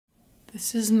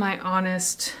This is my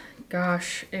honest,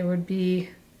 gosh, it would be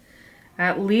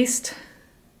at least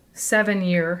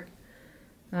 7-year,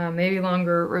 maybe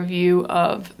longer review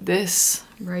of this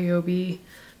Ryobi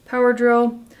power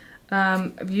drill.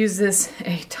 I've used this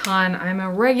a ton. I'm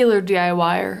a regular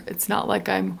DIYer. It's not like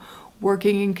I'm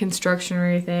working in construction or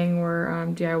anything where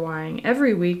I'm DIYing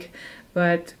every week,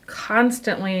 but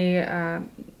constantly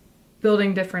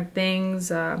building different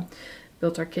things.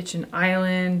 Built our kitchen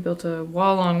island, built a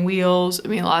wall on wheels. I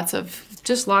mean, lots of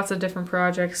different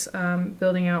projects,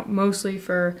 building out mostly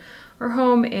for our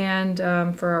home and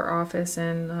for our office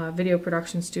and video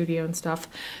production studio and stuff.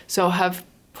 So have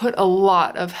put a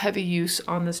lot of heavy use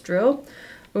on this drill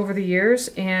over the years,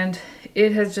 and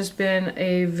it has just been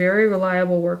a very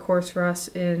reliable workhorse for us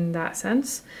in that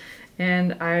sense.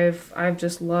 And I've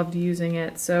just loved using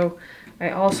it. So I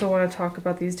also want to talk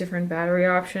about these different battery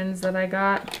options that I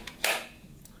got.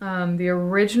 The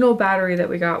original battery that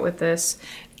we got with this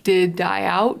did die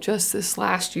out just this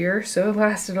last year, so it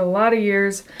lasted a lot of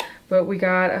years, but we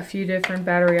got a few different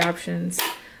battery options,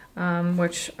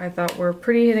 which I thought were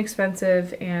pretty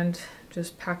inexpensive and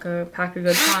just pack a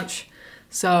good punch.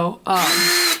 So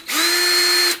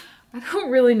I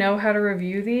don't really know how to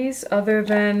review these other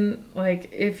than,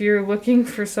 like, if you're looking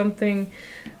for something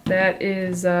that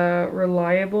is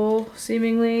reliable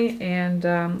seemingly and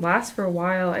lasts for a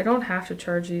while. I don't have to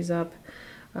charge these up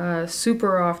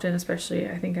super often, especially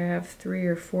I think I have 3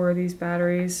 or 4 of these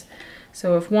batteries.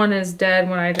 So if one is dead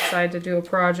when I decide to do a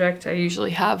project, I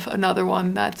usually have another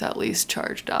one that's at least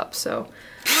charged up. So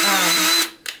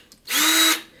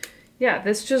yeah,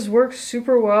 this just works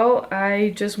super well.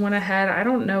 I just went ahead. I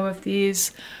don't know if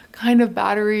these kind of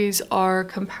batteries are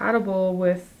compatible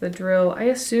with the drill. I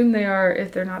assume they are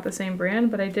if they're not the same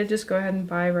brand, but I did just go ahead and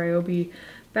buy Ryobi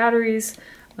batteries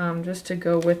just to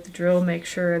go with the drill, make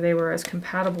sure they were as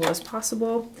compatible as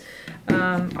possible.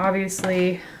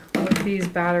 Obviously, with these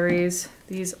batteries,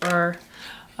 these are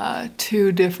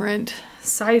 2 different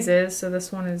sizes, so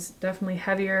this one is definitely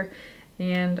heavier,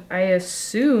 and I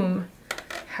assume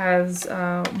has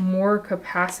more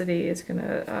capacity. It's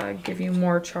gonna give you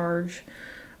more charge.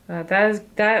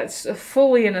 That's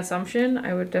fully an assumption.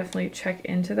 I would definitely check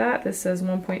into that. This says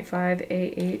 1.5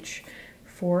 AH,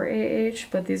 4 AH,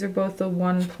 but these are both the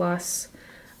 1 Plus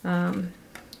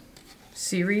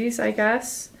series, I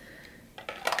guess.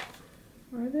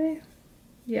 Are they?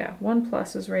 Yeah, 1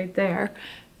 Plus is right there,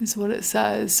 is what it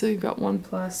says. So you've got 1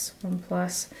 Plus, 1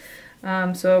 Plus.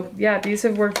 So yeah, these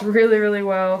have worked really, really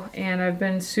well, and I've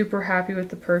been super happy with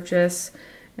the purchase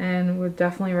and would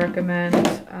definitely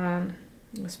recommend,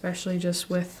 especially just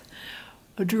with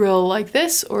a drill like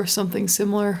this or something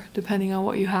similar, depending on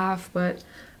what you have. But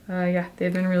yeah,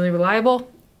 they've been really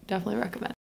reliable. Definitely recommend.